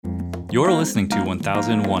You're listening to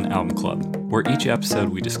 1001 Album Club, where each episode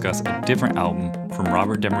we discuss a different album from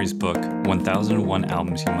Robert Dimery's book, 1001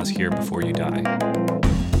 Albums You Must Hear Before You Die.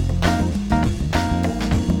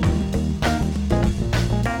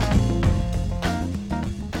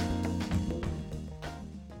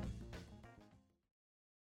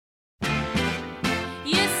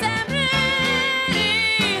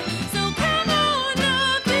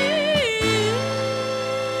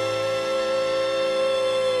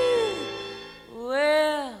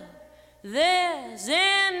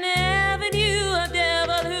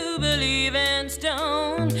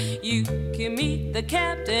 The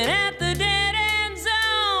captain at the dead end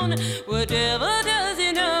zone. What devil does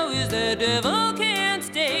he know is the devil can't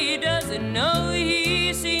stay. Doesn't know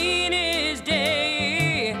he's seen his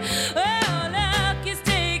day. Well, luck is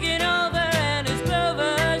taking over and his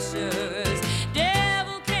clover shows.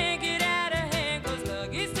 Devil can't get out of hand 'cause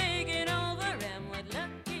luck is taking over and what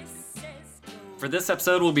luck says goes. For this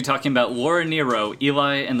episode, we'll be talking about Laura Nyro,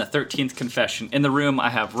 Eli, and the 13th Confession. In the room,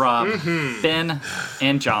 I have Rob, Ben,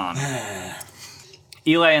 and John.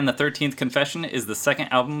 Eli and the 13th Confession is the second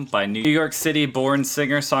album by New York City-born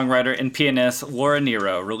singer, songwriter, and pianist Laura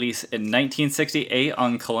Nyro, released in 1968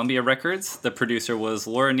 on Columbia Records. The producer was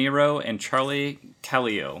Laura Nyro and Charlie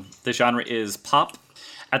Kallio. The genre is pop.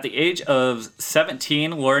 At the age of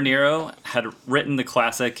 17, Laura Nyro had written the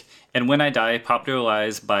classic And When I Die,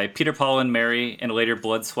 popularized by Peter, Paul and Mary, and later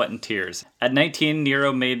Blood, Sweat, and Tears. At 19,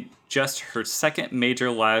 Nyro made just her second major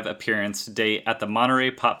live appearance to date at the Monterey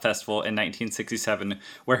Pop Festival in 1967,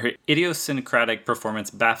 where her idiosyncratic performance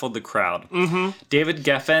baffled the crowd. David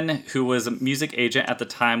Geffen, who was a music agent at the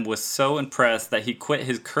time, was so impressed that he quit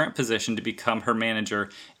his current position to become her manager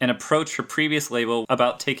and approached her previous label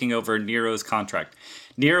about taking over Nyro's contract.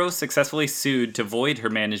 Nyro successfully sued to void her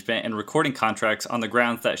management and recording contracts on the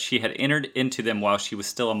grounds that she had entered into them while she was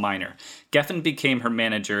still a minor. Geffen became her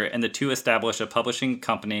manager, and the two established a publishing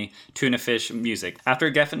company, Tuna Fish Music.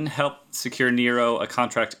 After Geffen helped secure Nyro a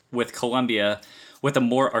contract with Columbia, with a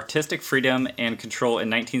more artistic freedom and control in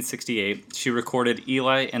 1968, she recorded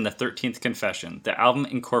Eli and the 13th Confession. The album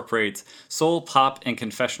incorporates soul, pop, and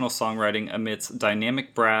confessional songwriting amidst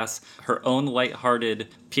dynamic brass, her own lighthearted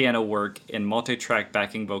piano work, and multi-track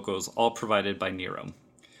backing vocals, all provided by Nyro.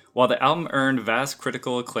 While the album earned vast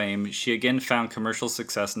critical acclaim, she again found commercial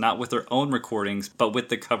success not with her own recordings, but with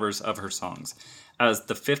the covers of her songs, as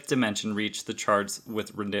The Fifth Dimension reached the charts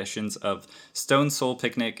with renditions of Stone Soul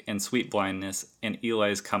Picnic and Sweet Blindness, and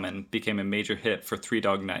Eli's Comin' became a major hit for Three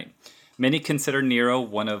Dog Night. Many consider Nyro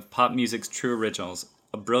one of pop music's true originals,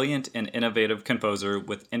 a brilliant and innovative composer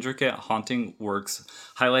with intricate, haunting works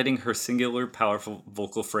highlighting her singular, powerful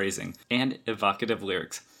vocal phrasing and evocative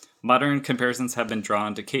lyrics. Modern comparisons have been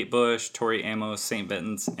drawn to Kate Bush, Tori Amos, St.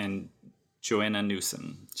 Vincent's, and Joanna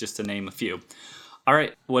Newsom, just to name a few. All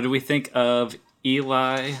right, what do we think of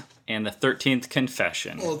Eli and the 13th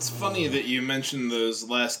Confession? Well, it's funny that you mentioned those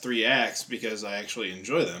last three acts because I actually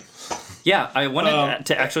enjoy them. Yeah, I wanted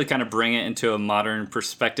to actually kind of bring it into a modern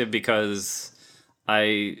perspective because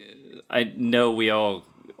I know we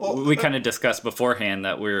kind of discussed beforehand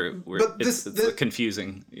that it's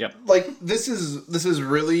confusing. Yep. Like this is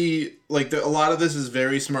really like a lot of this is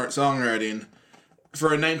very smart songwriting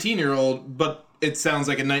for a 19-year-old, but it sounds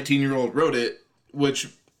like a 19-year-old wrote it, which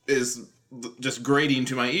is just grating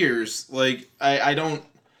to my ears. Like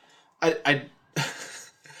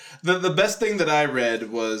the best thing that I read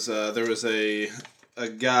was there was a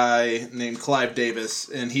guy named Clive Davis,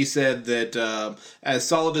 and he said that as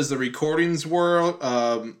solid as the recordings were,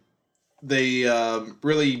 they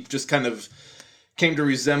really just kind of came to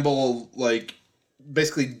resemble like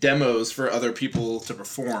basically demos for other people to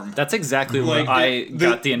perform. That's exactly what I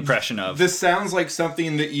got the impression of. This sounds like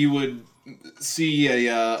something that you would see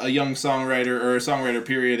a young songwriter or a songwriter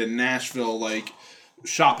period in Nashville like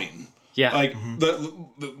shopping. Yeah. Like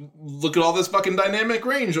look at all this fucking dynamic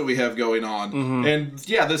range that we have going on. And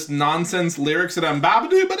yeah, this nonsense lyrics that I'm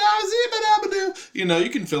babadoo badoo, you know,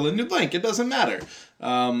 you can fill in your blank. It doesn't matter.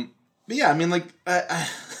 But yeah, I mean, like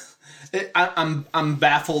I'm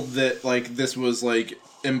baffled that like this was like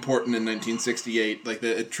important in 1968.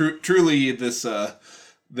 Like truly this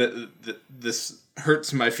this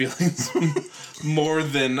hurts my feelings more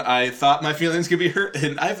than I thought my feelings could be hurt,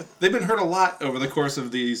 and they've been hurt a lot over the course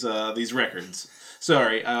of these records.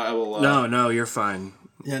 Sorry, I will. No, you're fine.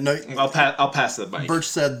 Yeah, no. I'll pass the mic. Birch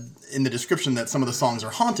said in the description that some of the songs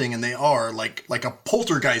are haunting, and they are like a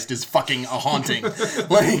poltergeist is fucking a haunting.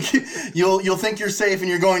 Like you'll think you're safe and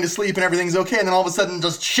you're going to sleep and everything's okay, and then all of a sudden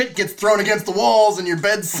just shit gets thrown against the walls and your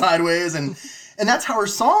bed's sideways, and that's how her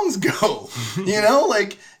songs go. You know,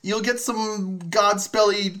 like you'll get some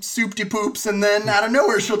Godspelly soup-de-poops, and then out of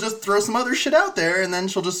nowhere she'll just throw some other shit out there, and then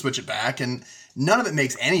she'll just switch it back, and none of it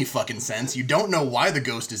makes any fucking sense. You don't know why the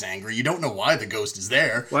ghost is angry. You don't know why the ghost is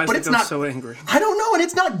there. Why is but the it's ghost not so angry? I don't know, and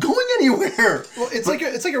it's not going anywhere. Well, it's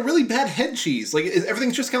like a really bad head cheese. Like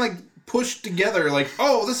everything's just kind of like pushed together. Like,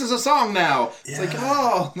 oh, this is a song now. It's like,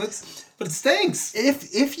 oh, but it stinks.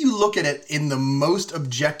 If you look at it in the most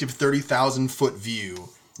objective 30,000-foot view,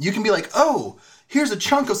 you can be like, oh, here's a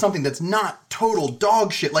chunk of something that's not total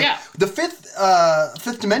dog shit. Like the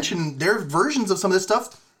fifth dimension, their versions of some of this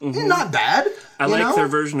stuff, not bad. I like their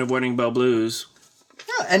version of Wedding Bell Blues.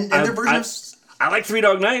 Yeah, and their version of... I like Three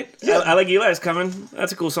Dog Night. Yeah. I like Eli's Coming.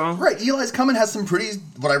 That's a cool song. Right, Eli's Coming has some pretty...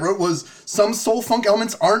 What I wrote was, some soul funk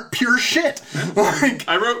elements aren't pure shit. Like,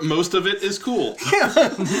 I wrote most of it is cool. yeah.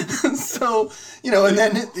 So, and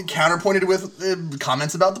then counterpointed with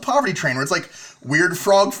comments about the Poverty Train, where it's like, weird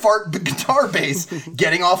frog fart guitar bass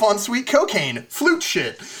getting off on sweet cocaine. Flute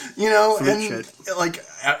shit. Shit. Like,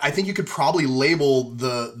 I think you could probably label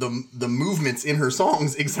the movements in her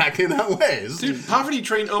songs exactly that way. Dude, Poverty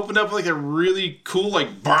Train opened up like a really cool,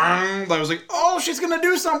 like, bang. I was like, oh, she's gonna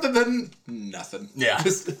do something. Then nothing. Yeah.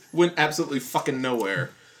 Just went absolutely fucking nowhere.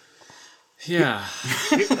 Yeah.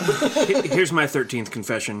 Here's my 13th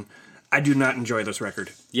confession. I do not enjoy this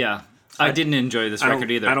record. Yeah. I didn't enjoy this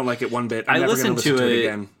record either. I don't like it one bit. I'm I never listened gonna listen to it it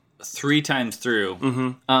again. 3 times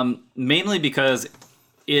through. Mainly because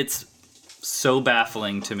it's so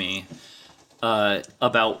baffling to me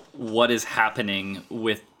about what is happening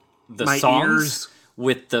with the My songs, ears.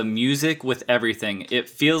 with the music, with everything. It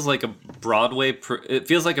feels like a Broadway. It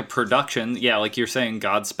feels like a production. Yeah, like you're saying,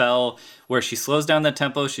 Godspell, where she slows down the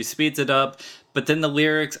tempo, she speeds it up. But then the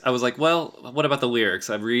lyrics, I was like, well, what about the lyrics?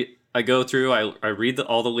 I go through, I read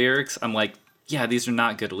all the lyrics. I'm like, yeah, these are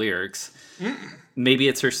not good lyrics. Maybe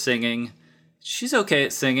it's her singing. She's okay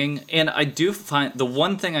at singing. And I do find, the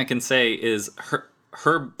one thing I can say is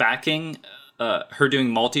her backing, her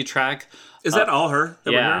doing multi-track. Is that all her?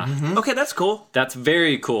 That Yeah. we're hearing? Okay, that's cool. That's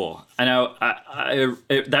very cool. I know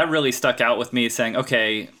that really stuck out with me, saying,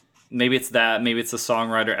 okay, maybe it's that, maybe it's the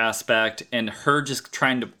songwriter aspect, and her just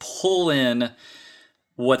trying to pull in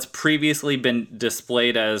what's previously been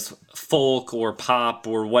displayed as folk or pop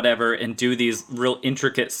or whatever and do these real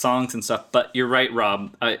intricate songs and stuff. But you're right,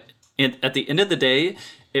 Rob. At the end of the day,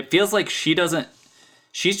 it feels like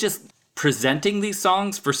she's just presenting these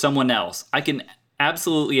songs for someone else. I can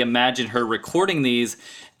absolutely imagine her recording these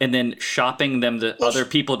and then shopping them to other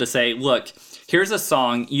people to say, look, here's a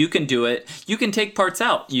song, you can do it, you can take parts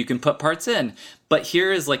out, you can put parts in, but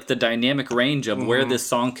here is like the dynamic range of where this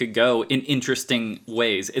song could go in interesting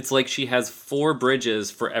ways. It's like she has 4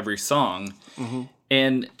 bridges for every song,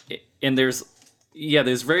 and there's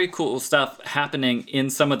very cool stuff happening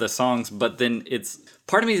in some of the songs, but then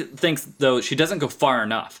part of me thinks, though, she doesn't go far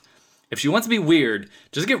enough. If she wants to be weird,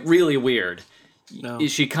 just get really weird. No.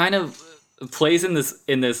 She kind of plays in this,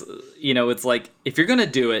 it's like, if you're gonna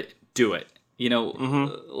do it, do it.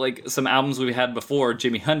 Like some albums we've had before,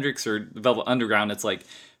 Jimi Hendrix or Velvet Underground, it's like,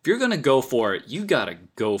 if you're gonna go for it, you gotta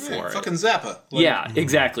go for it. Fucking Zappa. Yeah,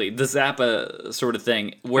 exactly. The Zappa sort of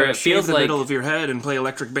thing, where it Shave feels the like, middle of your head and play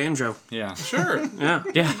electric banjo. yeah, Sure. Yeah.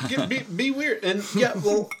 yeah, Be weird. And yeah,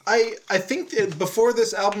 well, I think that before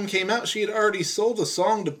this album came out, she had already sold a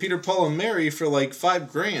song to Peter, Paul, and Mary for like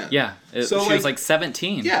 $5,000. yeah. So, she like- was like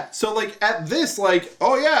 17. Yeah. So like at this, like,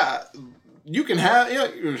 oh yeah, you can have.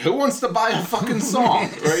 Who wants to buy a fucking song?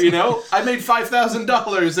 Or I made $5,000 in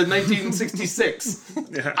 1966.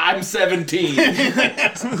 I'm 17.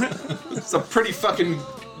 It's a pretty fucking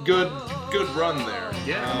good run there.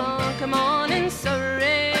 Yeah. Come on and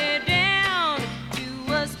surrey down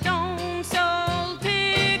to a stone soul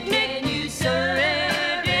picnic. Can you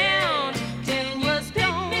surrey down to a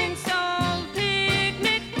stone soul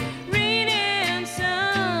picnic? Rain and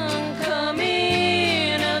sun come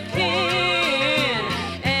in again,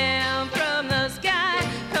 and from the sky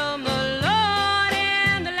come the Lord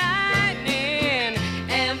and the lightning,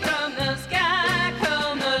 and from the sky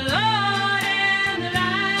come the Lord and the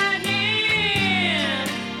lightning.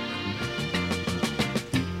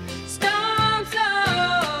 Storm soul,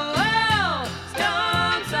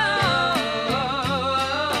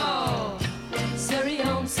 Surrey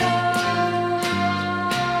on soul,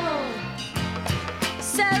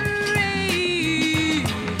 Surrey,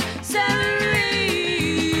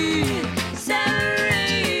 Surrey,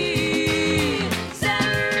 Surrey,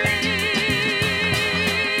 Surrey.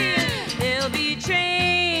 There'll be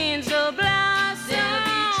trains of blossom. There'll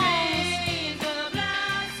be trains of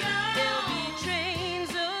blossom. There'll be trains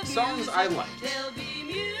of Songs I like. There'll be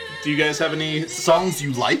music. Do you guys have any Songs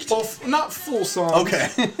you liked? Well, not full songs. Okay.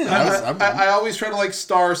 I always try to like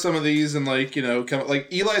star some of these and like like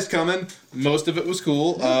Eli's Coming. Most of it was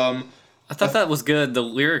cool. I thought that was good. The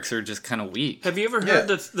lyrics are just kind of weak. Have you ever heard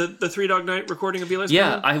the Three Dog Night recording of Eli's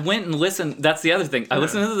Yeah, Coming? I went and listened. That's the other thing. I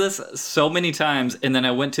listened to this so many times, and then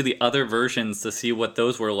I went to the other versions to see what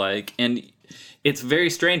those were like. And it's very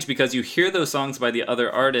strange because you hear those songs by the other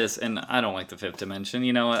artists, and I don't like the Fifth Dimension.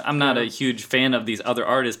 You know, I'm not a huge fan of these other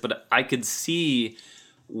artists, but I could see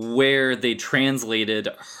where they translated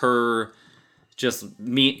her just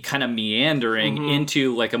kind of meandering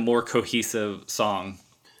into like a more cohesive song.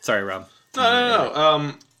 Sorry, Rob.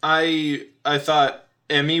 No. I thought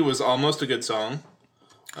Emmy was almost a good song.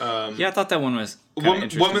 Yeah, I thought that one was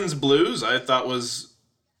interesting. Woman's Blues I thought was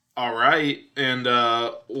all right, and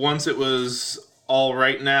once it was all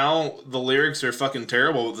right now, the lyrics are fucking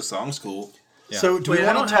terrible, but the song's cool. Yeah. So do we Wait, I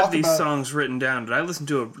want don't to have talk these about... songs written down. Did I listen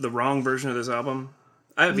to the wrong version of this album?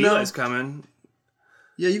 I have No. Eli's Coming.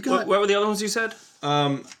 Yeah, you got... What were the other ones you said?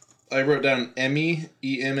 I wrote down Emmy,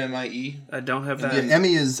 E-M-M-I-E. I don't have that. Yeah,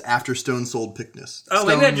 Emmy is after Stone Soul Pictness. Oh,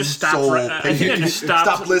 maybe I just stopped. I think I just stopped.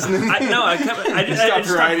 Stopped listening. I just stopped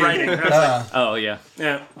writing. I was like, Oh, yeah.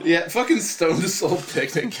 yeah. Yeah, fucking Stone Soul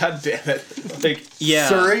Picnic. God damn it. Like, Yeah.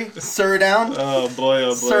 Surrey down. oh boy,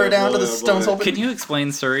 oh boy. Surrey oh down boy, to the oh Stone boy. Soul Can Picnic. you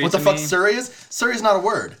explain Surrey What to the fuck me? Surrey is? Surrey's not a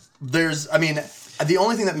word. The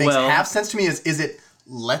only thing that makes Well- half sense to me is it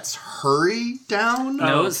let's hurry down?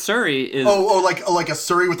 No, Surrey is... like a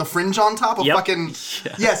Surrey with a fringe on top of Yep. fucking...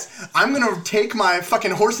 Yeah. Yes, I'm gonna take my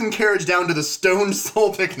fucking horse and carriage down to the Stone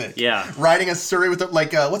Soul Picnic. Yeah. Riding a Surrey with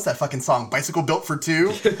what's that fucking song? Bicycle Built for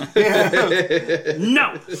Two? Yeah.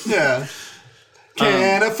 No. Yeah.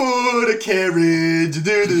 Can't afford a carriage,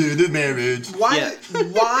 do marriage.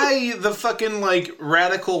 Why the fucking like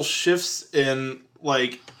radical shifts in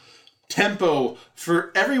like tempo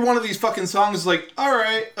for every one of these fucking songs? Like, all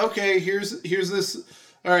right, okay, here's this.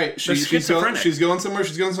 All right, she's going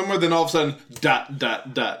somewhere. Then all of a sudden, dot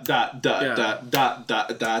dot dot dot dot Yeah. dot dot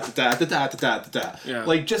dot dot dot dot dot dot. Yeah.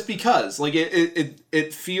 Like just because, like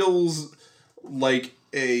it feels like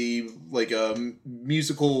a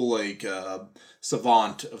musical like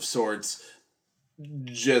savant of sorts,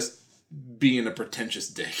 just being a pretentious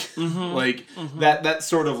dick. Like that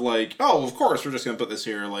sort of like, oh, of course we're just gonna put this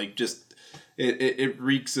here. Like just. It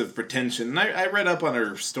reeks of pretension. And I read up on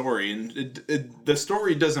her story, and the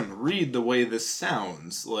story doesn't read the way this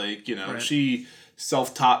sounds. Like, you know, she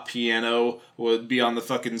self-taught piano, would be on the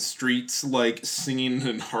fucking streets, like, singing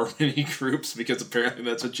in harmony groups, because apparently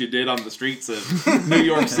that's what you did on the streets of New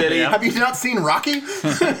York City. Have you not seen Rocky?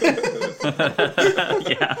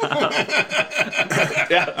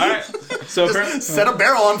 Yeah, all right. So Set a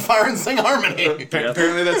barrel on fire and sing harmony.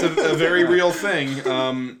 apparently that's a very real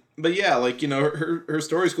thing. But yeah, like, you know, her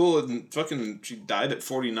story's cool, and fucking she died at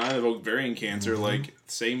 49 of ovarian cancer, like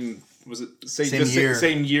same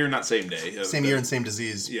year, not same day, Same year and same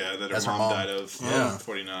disease. Yeah, that as her her mom mom. died of. Yeah.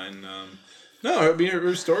 49. No, I mean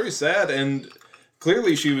her story's sad, and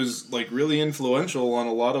clearly she was like really influential on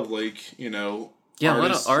a lot of like, you know, Yeah, a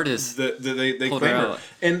lot of artists that they pulled claim her her, out.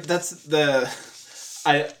 and that's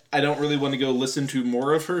I don't really want to go listen to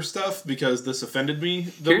more of her stuff because this offended me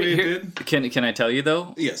the way it did. Can I tell you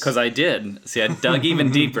though? Yes. Because I did. See, I dug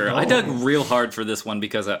even deeper. I dug real hard for this one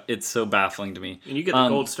because it's so baffling to me. And you get the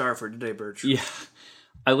gold star for today, Birch. Yeah.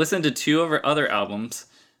 I listened to 2 of her other albums.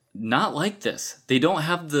 Not like this. They don't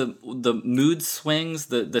have the mood swings,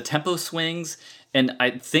 the tempo swings, and I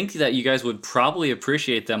think that you guys would probably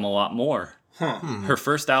appreciate them a lot more. Her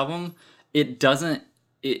first album, it doesn't...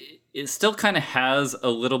 It still kind of has a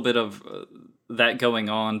little bit of that going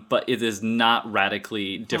on, but it is not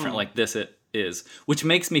radically different like this it is. Which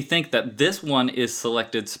makes me think that this one is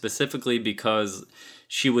selected specifically because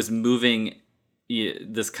she was moving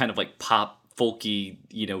this kind of like pop, folky,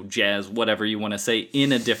 you know, jazz, whatever you want to say,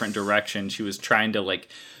 in a different direction. She was trying to like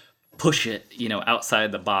push it, you know,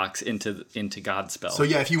 outside the box into Godspell. So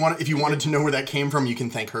yeah, if you wanted to know where that came from, you can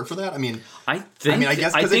thank her for that. I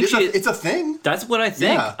guess because it's a thing. That's what I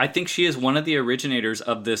think. Yeah. I think she is one of the originators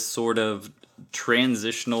of this sort of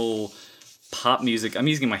transitional pop music. I'm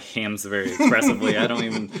using my hands very expressively. I don't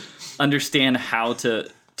even understand how to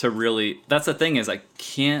really. That's the thing is I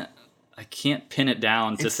can't pin it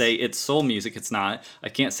down to say it's soul music. It's not. I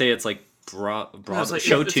can't say it's like broad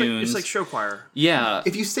show tunes. It's like show choir. Yeah.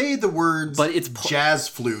 If you say the words But it's jazz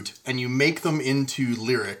flute and you make them into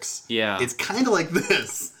lyrics, it's kind of like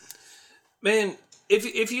this. Man,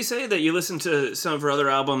 if you say that you listen to some of her other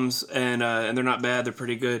albums and they're not bad, they're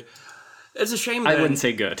pretty good. It's a shame that I wouldn't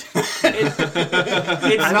say good. it's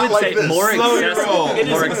I not would like say this. more Slow your accessible. roll. It is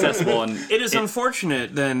More un- accessible, and It is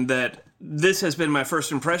unfortunate then that this has been my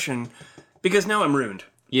first impression because now I'm ruined.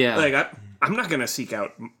 yeah. Like I'm not gonna seek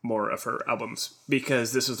out more of her albums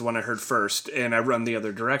because this is the one I heard first, and I run the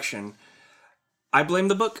other direction. I blame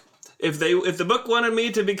the book. If the book wanted me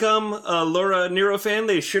to become a Laura Nyro fan,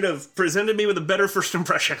 they should have presented me with a better first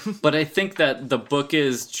impression. But I think that the book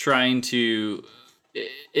is trying to.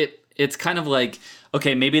 It's kind of like,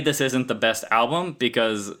 okay, maybe this isn't the best album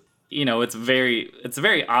because it's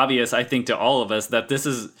very obvious, I think, to all of us that this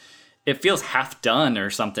is. It feels half done or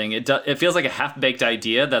something. It feels like a half baked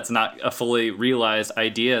idea that's not a fully realized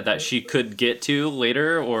idea that she could get to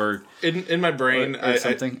later or In my brain, or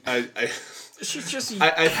something. She's just I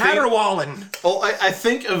think- caterwauling. I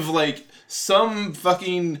think of like some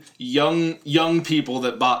fucking young people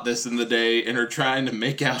that bought this in the day and are trying to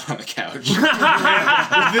make out on a couch.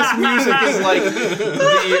 This music is like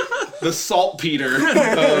the saltpeter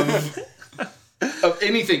of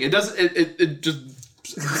anything. It doesn't. It just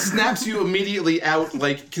snaps you immediately out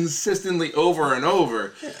like consistently over and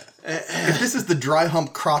over. If this is the dry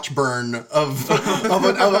hump crotch burn of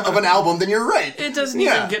an album, then you're right. It doesn't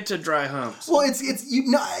Yeah. even get to dry humps. Well,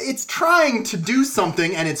 it's trying to do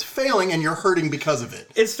something and it's failing and you're hurting because of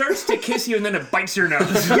it. It starts to kiss you and then it bites your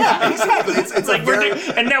nose. Yeah, exactly. It's Like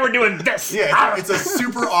and now we're doing this. Yeah, it's a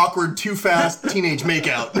super awkward, too fast teenage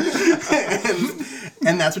makeout,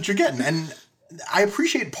 and that's what you're getting. And I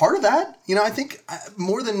appreciate part of that. I think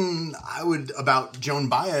more than I would about Joan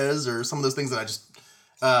Baez or some of those things that I just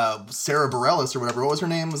Sarah Bareilles or whatever. What was her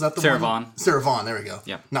name? Was that the Sarah one? Vaughan. Sarah Vaughan. There we go.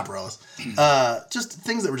 Yeah. Not Bareilles. Just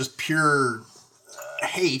things that were just pure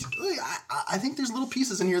hate. I think there's little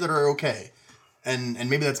pieces in here that are okay, and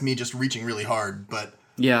maybe that's me just reaching really hard, but.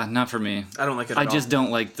 Yeah, not for me. I don't like it at I all. just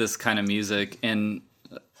don't like this kind of music, and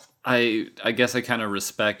I guess I kind of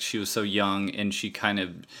respect she was so young and she kind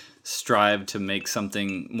of strived to make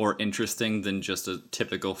something more interesting than just a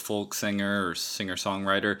typical folk singer or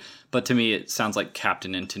singer-songwriter. But to me, it sounds like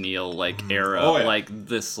Captain and Tennille era, Oh, yeah. like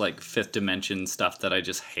this Fifth Dimension stuff that I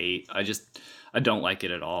just hate. I don't like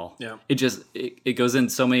it at all. Yeah. It goes in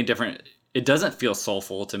so many different. It doesn't feel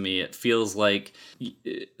soulful to me. It feels like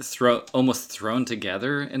almost thrown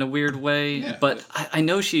together in a weird way. Yeah. But I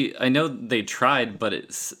know they tried, but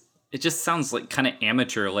it just sounds like kind of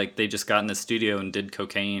amateur. Like they just got in the studio and did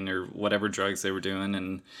cocaine or whatever drugs they were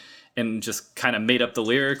doing, and just kind of made up the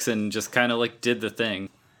lyrics and just kind of did the thing.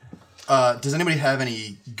 Does anybody have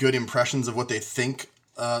any good impressions of what they think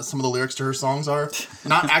some of the lyrics to her songs are?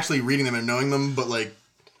 Not actually reading them and knowing them, but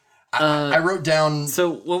I wrote down So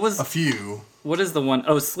what was a few. what is the one?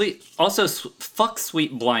 Oh, sleep. Also, fuck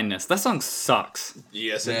Sweet Blindness. That song sucks.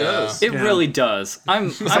 Yes, it Yeah. does. It really does.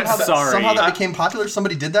 I'm sorry. Somehow that became popular.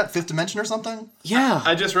 Somebody did that, Fifth Dimension or something. Yeah.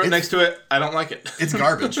 I just wrote next to it. I don't like it. It's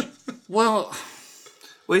garbage. Well,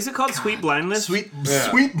 What is it called? Sweet blindness? Sweet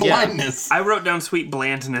blindness. I wrote down sweet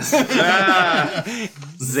blandness.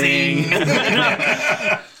 zing.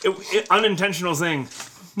 Unintentional zing.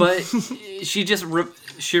 But she just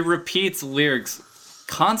she repeats lyrics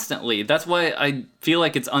constantly. That's why I feel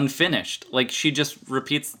like it's unfinished. She just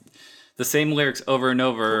repeats the same lyrics over and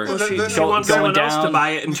over. Well, she wants someone else to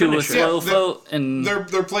buy it and to a finish it. slow Yeah, float and They're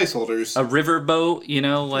placeholders. a riverboat.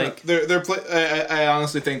 I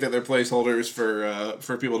honestly think that they're placeholders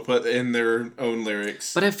for people to put in their own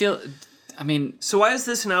lyrics. But I mean, So why is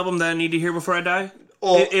this an album that I need to hear before I die?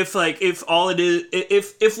 Well- if all it is,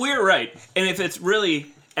 if we're right, and if it's really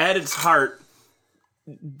at its heart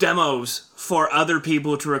demos for other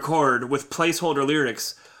people to record with placeholder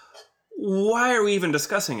lyrics, why are we even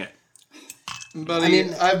discussing it? Buddy,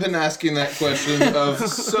 I've been asking that question of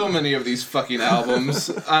so many of these fucking albums.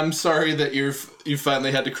 I'm sorry that you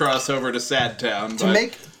finally had to cross over to Sad Town. To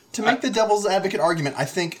make the devil's advocate argument, I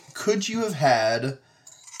think could you have had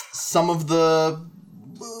some of the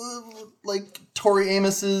Tori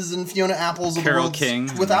Amos's and Fiona Apples of Carole the world King.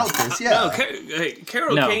 without this? Yeah.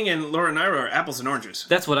 Carole No. King and Laura Nyro are apples and oranges.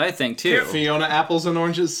 that's what I think too. Fiona Apples and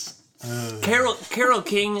Oranges. Carole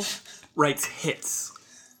King writes hits.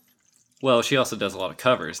 Well, she also does a lot of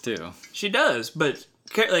covers too. She does, but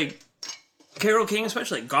Carole King,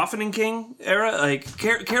 especially Goffin and King era,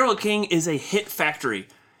 Carole King is a hit factory,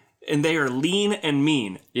 and they are lean and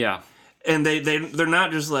mean, Yeah. and they're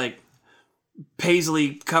not just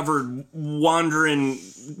paisley covered wandering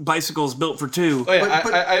bicycles built for two. Oh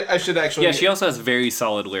yeah, I should actually. Yeah, she also has very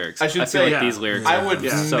solid lyrics. I should feel say, like yeah. these lyrics. I are would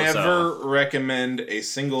so-so. never recommend a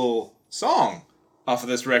single song off of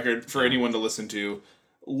this record for anyone to listen to,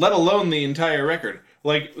 let alone the entire record.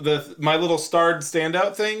 My little starred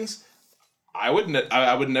standout things, I would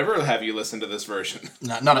never have you listen to this version.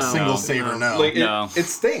 Not a single saver, no. Like No. it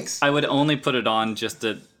stinks. I would only put it on just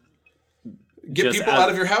to Get just people as- out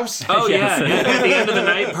of your house. Oh, Yes. yeah. At the end of the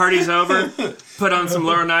night, party's over. Put on some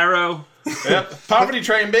Laura Nyro. Yep. Poverty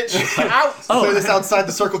train, bitch. Out. Play this outside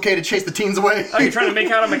the Circle K to chase the teens away. Oh, you're trying to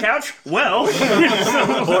make out on my couch? Well.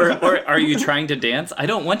 or are you trying to dance? I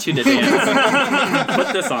don't want you to dance.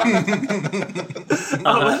 Put this on.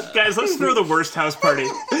 Guys, let's throw the worst house party.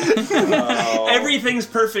 Everything's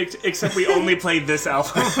perfect except we only played this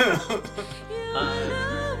album.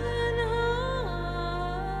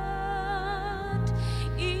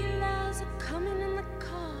 Eli's coming in the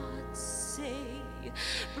cards, say,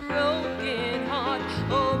 broken heart,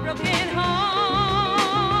 oh broken heart.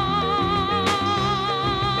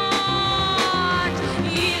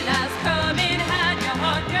 Eli's coming, hide your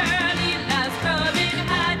heart, girl. Eli's coming,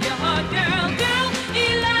 hide your heart, girl. Girl,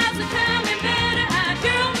 Eli's coming, better hide,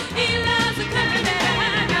 girl. Eli's coming, better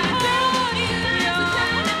hide, girl.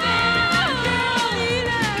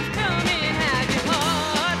 Eli's coming, hide your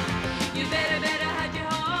heart. You better hide your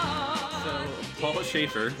heart. Paul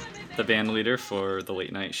Schaefer, the band leader for the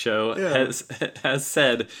Late Night Show, has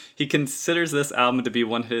said he considers this album to be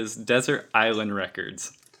one of his desert island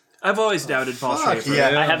records. I've always doubted Paul Schaefer.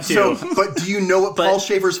 Yeah, I have So, too. but do you know what Paul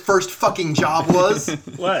Schaefer's first fucking job was?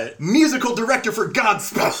 What? Musical director for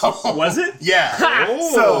Godspell. Was it? Yeah.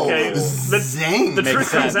 So, Okay. zing. The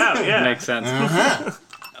truth comes out, yeah. Makes sense.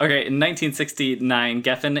 Okay, in 1969,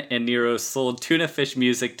 Geffen and Nero sold Tuna Fish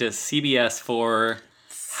Music to CBS for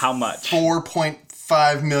how much?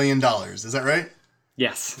 $4.5 million. Is that right?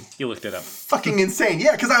 Yes, you looked it up. Fucking insane.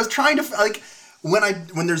 Yeah, because I was trying to like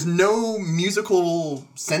when there's no musical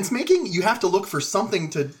sense making, you have to look for something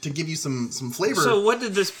to give you some flavor. So what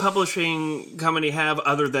did this publishing company have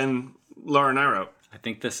other than Laura Nyro? I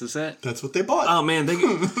think this is it. That's what they bought. Oh man,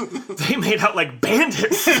 they made out like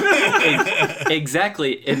bandits.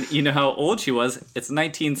 Exactly. And you know how old she was? It's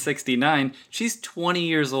 1969. She's 20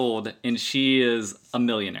 years old, and she is a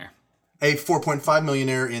millionaire. A 4.5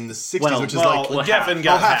 millionaire in the 60s, Well, which is Well, like Geffen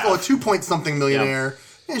got half. a 2-point-something millionaire,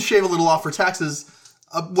 and shave a little off for taxes.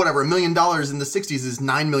 Whatever, $1 million in the 60s is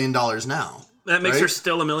 $9 million now. That makes Right? her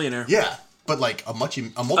still a millionaire. Yeah, but like a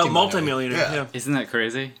multi-millionaire. A multimillionaire, yeah. Isn't that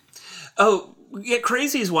crazy? Oh, yeah,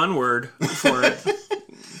 crazy is one word for it.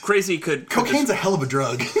 Crazy could... Cocaine's a hell of a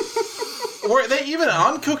drug. Were they even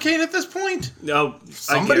on cocaine at this point? No,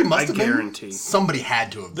 Somebody must have I guarantee. been. Somebody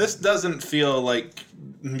had to have been. This doesn't feel like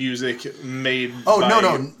music made. Oh by...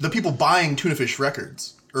 no! The people buying Tuna Fish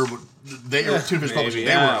records or they or Tuna Fish Publishing,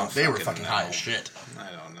 maybe. I they don't were fucking high as shit. I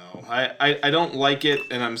don't know. I don't like it,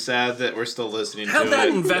 and I'm sad that we're still listening to it. How'd that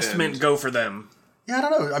investment and- go for them? Yeah, I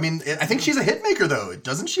don't know. I mean, I think she's a hit maker though.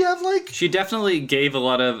 Doesn't she have like? She definitely gave a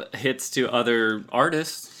lot of hits to other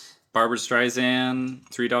artists. Barbra Streisand,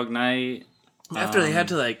 Three Dog Night. After they had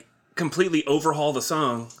to, like, completely overhaul the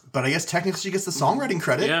song. But I guess technically she gets the songwriting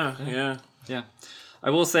credit. Yeah. Yeah. I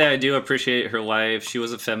will say I do appreciate her life. She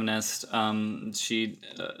was a feminist. She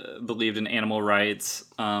believed in animal rights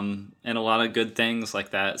and a lot of good things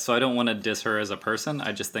like that. So I don't want to diss her as a person.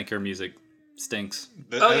 I just think her music stinks.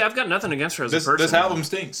 Oh, yeah, I've got nothing against her as a person. This album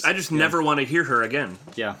stinks. I just never want to hear her again.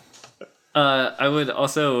 Yeah. I would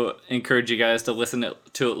also encourage you guys to listen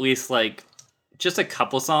to at least, like, just a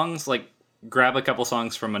couple songs. Like, grab a couple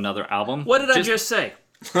songs from another album. What did I just say?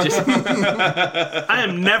 Just, I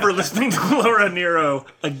am never listening to Laura Nyro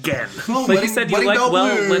again. Well, but you said you like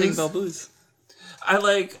Letting Bell Blues.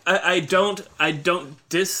 I don't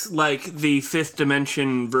dislike the Fifth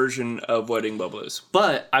Dimension version of Wedding Bell Blues.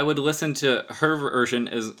 But I would listen to her version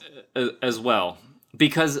as well,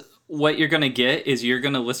 because what you're gonna get is you're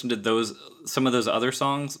gonna listen to some of those other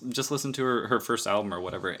songs. Just listen to her first album or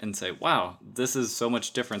whatever, and say, "Wow, this is so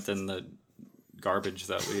much different than the garbage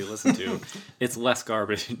that we listen to." It's less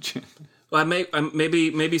garbage. Well,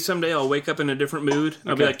 maybe someday I'll wake up in a different mood.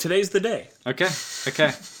 I'll be Okay. like, today's the day. Okay.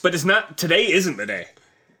 But it's not. Today isn't the day.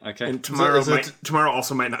 Okay. And tomorrow Is it- tomorrow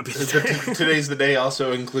also might not be the day. Today's the day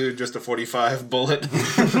also include just a 45 bullet.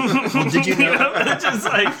 Did you know? It's just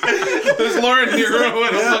like There's Lauren Nyro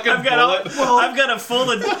and a fucking I've got bullet. I've got a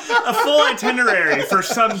full itinerary for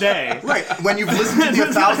some day. Right, when you've listened to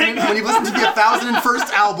the 1001st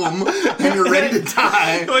album and you're ready to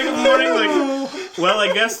die. Like in the morning, like, well,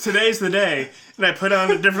 I guess today's the day. And I put on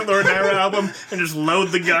a different Laura Nyro album and just load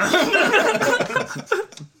the gun.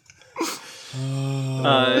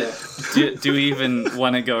 Do we even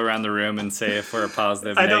want to go around the room and say if we're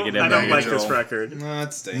positive, I don't negative, or like neutral? this record.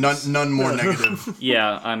 That stinks. None more negative.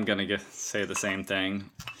 Yeah, I'm gonna say the same thing.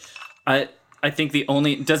 I think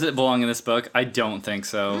does it belong in this book? I don't think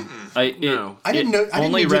so. No. I didn't know. I didn't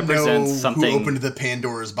only need to represents know something. who opened the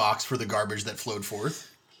Pandora's box for the garbage that flowed forth.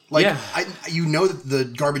 Like, Yeah. you know that the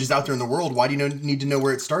garbage is out there in the world. Why do you need to know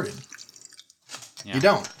where it started? Yeah. You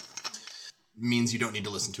don't. Means you don't need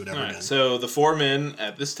to listen to it ever All right, again. so the 4 men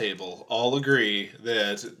at this table all agree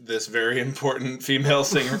that this very important female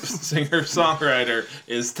singer-songwriter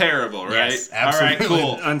is terrible, right? Yes, absolutely.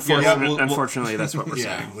 All right, cool. Unfortunately, that's what we're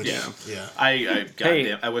Yeah, saying. which, Yeah. yeah.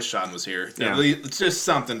 Goddamn, I wish Sean was here. Yeah. At least, it's just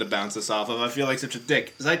something to bounce us off of. I feel like such a dick.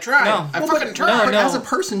 Because I tried. No. I Well, fucking tried. But no. as a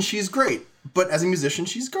person, she's great. But as a musician,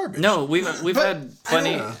 she's garbage. No, we've But had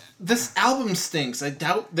plenty. I don't know. This album stinks. I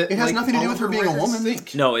doubt that It has nothing to do all with her of being a records woman.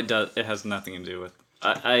 stink. No, it does. It has nothing to do with.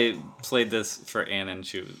 I played this for Anne, and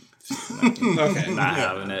she's Okay. not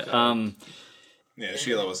having it. Yeah,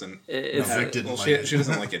 Sheila wasn't. It's, Vic didn't Well, like it. she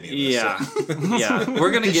doesn't like any of this. yeah, So. yeah.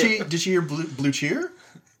 We're gonna Did she hear Blue Cheer?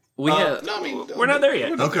 We have. No, I mean, We're not there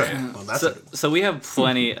yet. Okay. Well, that's So we have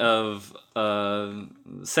plenty of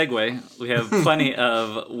segue. We have plenty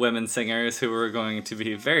of women singers who are going to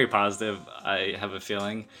be very positive. I have a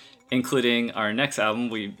feeling, including our next album.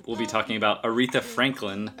 We will be talking about Aretha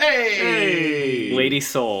Franklin, Hey! Lady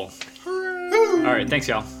Soul. All right, thanks,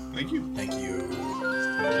 y'all. Thank you. Thank you.